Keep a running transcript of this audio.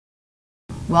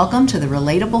Welcome to the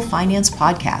Relatable Finance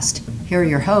Podcast. Here are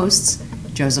your hosts,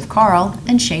 Joseph Carl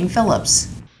and Shane Phillips.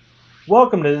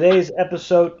 Welcome to today's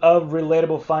episode of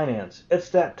Relatable Finance. It's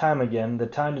that time again, the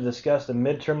time to discuss the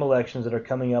midterm elections that are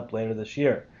coming up later this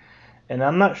year. And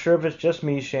I'm not sure if it's just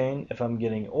me, Shane, if I'm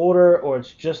getting older, or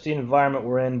it's just the environment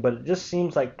we're in, but it just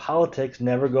seems like politics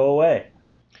never go away.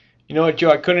 You know what, Joe,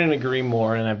 I couldn't agree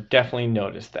more, and I've definitely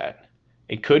noticed that.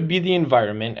 It could be the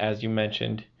environment, as you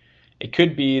mentioned. It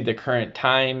could be the current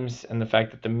times and the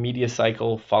fact that the media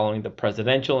cycle following the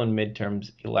presidential and midterms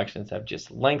elections have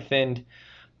just lengthened.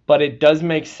 But it does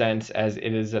make sense as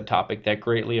it is a topic that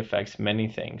greatly affects many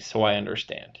things, so I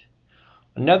understand.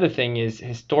 Another thing is,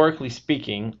 historically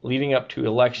speaking, leading up to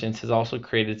elections has also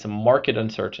created some market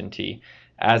uncertainty,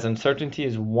 as uncertainty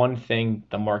is one thing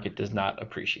the market does not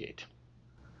appreciate.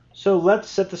 So let's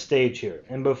set the stage here.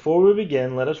 And before we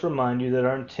begin, let us remind you that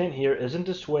our intent here isn't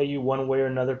to sway you one way or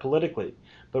another politically,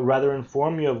 but rather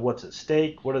inform you of what's at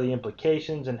stake, what are the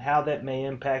implications, and how that may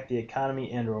impact the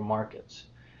economy and/or markets.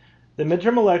 The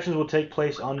midterm elections will take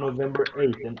place on November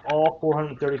 8th, and all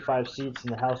 435 seats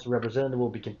in the House of Representatives will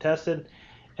be contested,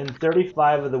 and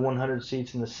 35 of the 100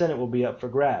 seats in the Senate will be up for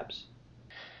grabs.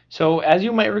 So, as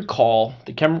you might recall,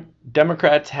 the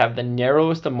Democrats have the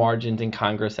narrowest of margins in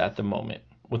Congress at the moment,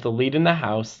 with a lead in the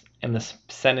House and the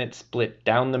Senate split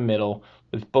down the middle,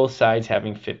 with both sides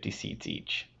having 50 seats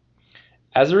each.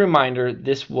 As a reminder,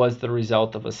 this was the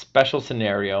result of a special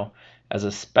scenario, as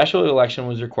a special election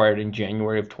was required in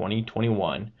January of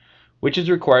 2021, which is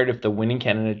required if the winning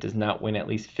candidate does not win at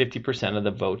least 50% of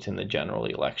the votes in the general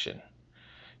election.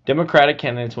 Democratic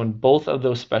candidates won both of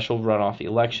those special runoff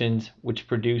elections, which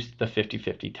produced the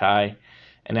 50-50 tie,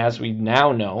 and as we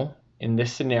now know, in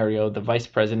this scenario, the vice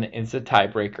president is the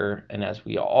tiebreaker, and as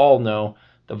we all know,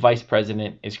 the vice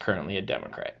president is currently a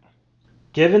Democrat.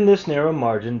 Given this narrow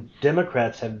margin,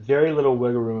 Democrats have very little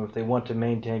wiggle room if they want to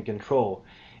maintain control.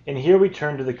 And here we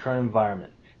turn to the current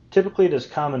environment. Typically, it is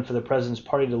common for the president's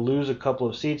party to lose a couple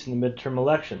of seats in the midterm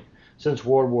election. Since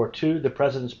World War II, the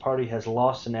president's party has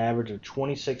lost an average of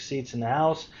 26 seats in the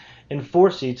House and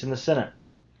 4 seats in the Senate.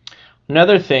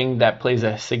 Another thing that plays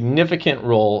a significant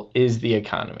role is the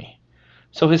economy.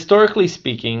 So historically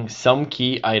speaking, some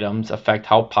key items affect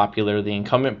how popular the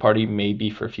incumbent party may be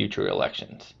for future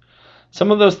elections.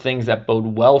 Some of those things that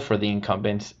bode well for the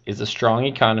incumbents is a strong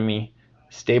economy,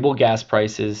 stable gas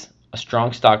prices, a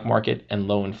strong stock market, and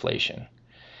low inflation.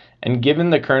 And given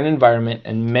the current environment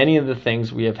and many of the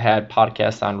things we have had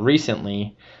podcasts on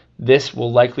recently, this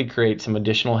will likely create some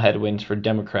additional headwinds for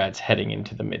Democrats heading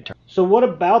into the midterm. So what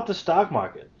about the stock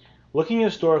market? Looking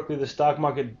historically, the stock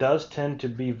market does tend to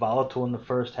be volatile in the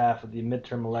first half of the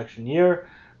midterm election year,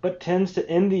 but tends to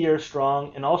end the year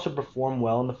strong and also perform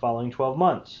well in the following 12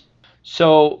 months.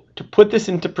 So to put this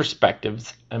into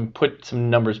perspectives and put some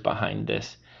numbers behind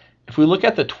this, if we look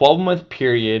at the 12-month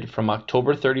period from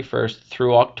October 31st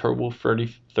through October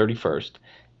 31st,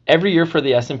 every year for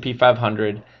the S&P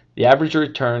 500, the average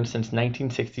return since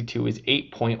 1962 is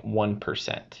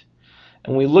 8.1%.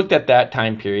 And we looked at that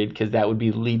time period because that would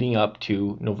be leading up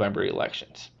to November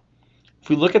elections. If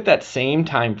we look at that same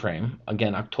time frame,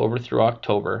 again October through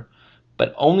October,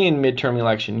 but only in midterm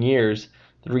election years,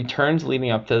 the returns leading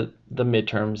up to the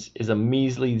midterms is a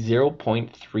measly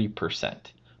 0.3%,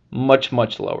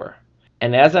 much lower.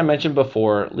 And as I mentioned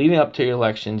before, leading up to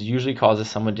elections usually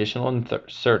causes some additional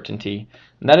uncertainty,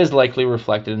 and that is likely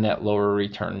reflected in that lower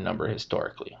return number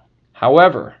historically.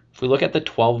 However, if we look at the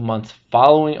 12 months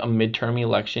following a midterm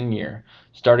election year,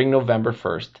 starting November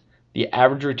 1st, the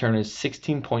average return is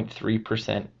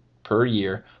 16.3% per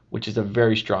year, which is a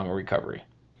very strong recovery.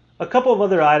 A couple of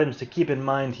other items to keep in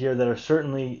mind here that are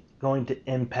certainly going to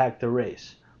impact the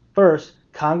race. First,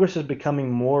 Congress is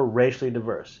becoming more racially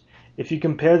diverse. If you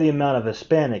compare the amount of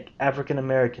Hispanic, African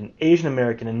American, Asian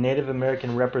American, and Native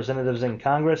American representatives in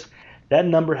Congress, that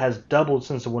number has doubled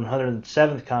since the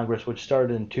 107th Congress, which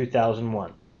started in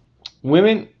 2001.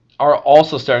 Women are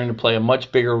also starting to play a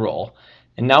much bigger role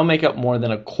and now make up more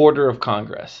than a quarter of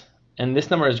Congress. And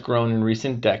this number has grown in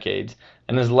recent decades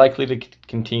and is likely to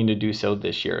continue to do so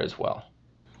this year as well.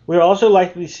 We are also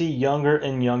likely to see younger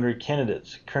and younger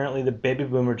candidates. Currently, the baby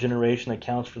boomer generation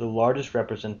accounts for the largest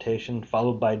representation,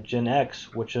 followed by Gen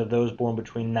X, which are those born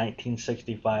between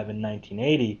 1965 and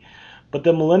 1980. But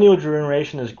the millennial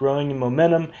generation is growing in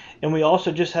momentum, and we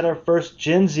also just had our first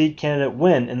Gen Z candidate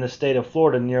win in the state of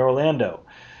Florida near Orlando.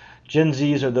 Gen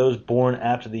Zs are those born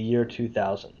after the year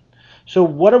 2000. So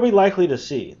what are we likely to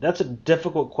see? That's a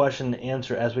difficult question to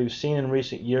answer, as we've seen in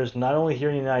recent years, not only here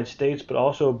in the United States, but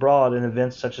also abroad in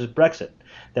events such as Brexit,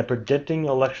 that predicting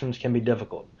elections can be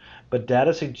difficult. but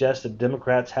data suggests that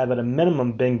Democrats have at a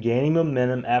minimum been gaining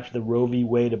momentum after the Roe v.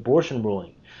 Wade abortion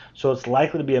ruling, so it's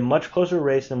likely to be a much closer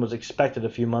race than was expected a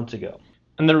few months ago.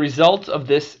 And the results of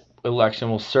this election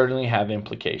will certainly have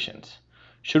implications.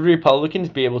 Should Republicans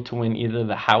be able to win either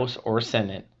the House or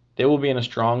Senate, they will be in a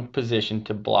strong position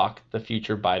to block the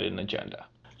future Biden agenda.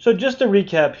 So just to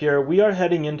recap here, we are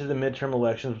heading into the midterm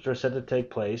elections, which are set to take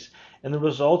place, and the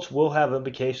results will have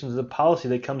implications of the policy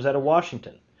that comes out of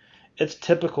Washington. It's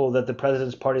typical that the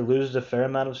president's party loses a fair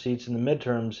amount of seats in the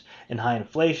midterms, and high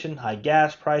inflation, high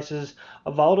gas prices,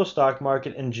 a volatile stock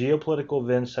market, and geopolitical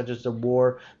events such as the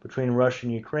war between Russia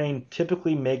and Ukraine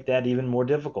typically make that even more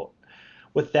difficult.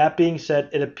 With that being said,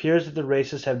 it appears that the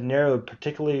races have narrowed,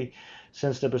 particularly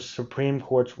since the Supreme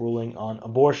Court's ruling on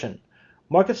abortion.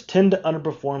 Markets tend to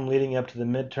underperform leading up to the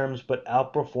midterms, but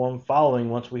outperform following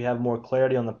once we have more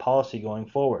clarity on the policy going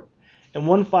forward. And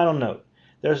one final note,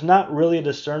 there's not really a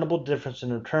discernible difference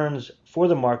in returns for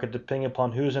the market depending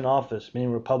upon who's in office,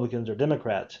 meaning Republicans or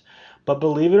Democrats. But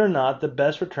believe it or not, the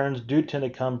best returns do tend to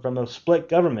come from a split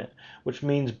government, which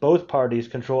means both parties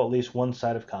control at least one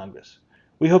side of Congress.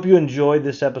 We hope you enjoyed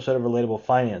this episode of Relatable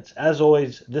Finance. As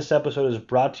always, this episode is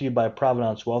brought to you by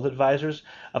Provenance Wealth Advisors,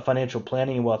 a financial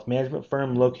planning and wealth management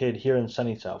firm located here in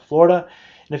sunny South Florida.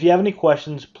 And if you have any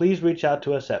questions, please reach out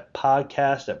to us at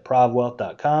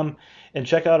podcast@provwealth.com and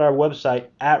check out our website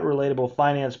at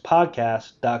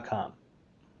relatablefinancepodcast.com.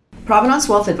 Provenance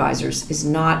Wealth Advisors is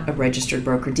not a registered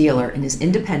broker-dealer and is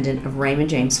independent of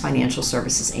Raymond James Financial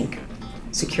Services, Inc.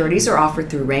 Securities are offered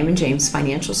through Raymond James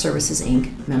Financial Services,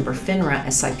 Inc., member FINRA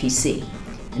SIPC.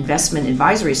 Investment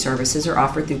advisory services are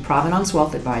offered through Provenance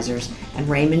Wealth Advisors and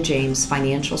Raymond James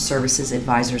Financial Services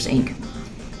Advisors, Inc.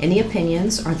 Any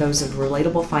opinions are those of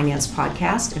Relatable Finance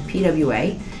Podcast and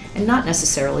PWA, and not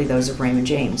necessarily those of Raymond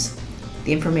James.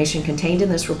 The information contained in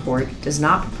this report does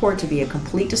not purport to be a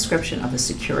complete description of the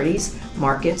securities,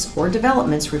 markets, or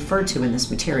developments referred to in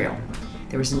this material.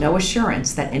 There is no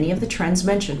assurance that any of the trends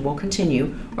mentioned will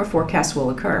continue or forecasts will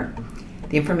occur.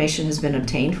 The information has been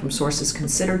obtained from sources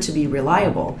considered to be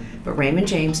reliable, but Raymond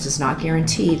James does not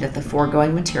guarantee that the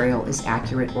foregoing material is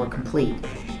accurate or complete.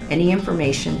 Any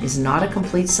information is not a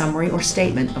complete summary or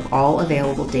statement of all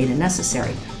available data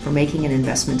necessary for making an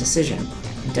investment decision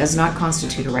and does not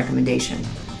constitute a recommendation.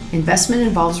 Investment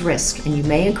involves risk, and you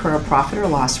may incur a profit or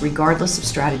loss regardless of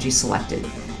strategy selected.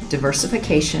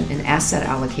 Diversification and asset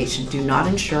allocation do not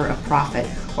ensure a profit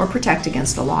or protect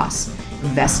against a loss.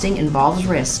 Investing involves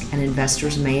risk, and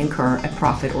investors may incur a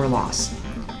profit or loss.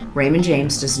 Raymond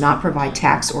James does not provide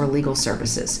tax or legal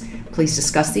services. Please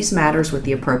discuss these matters with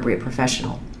the appropriate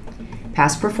professional.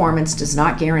 Past performance does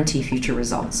not guarantee future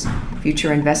results.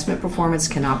 Future investment performance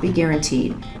cannot be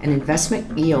guaranteed, and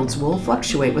investment yields will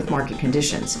fluctuate with market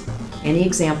conditions. Any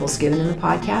examples given in the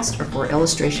podcast are for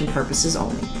illustration purposes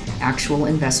only. Actual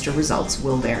investor results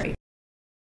will vary.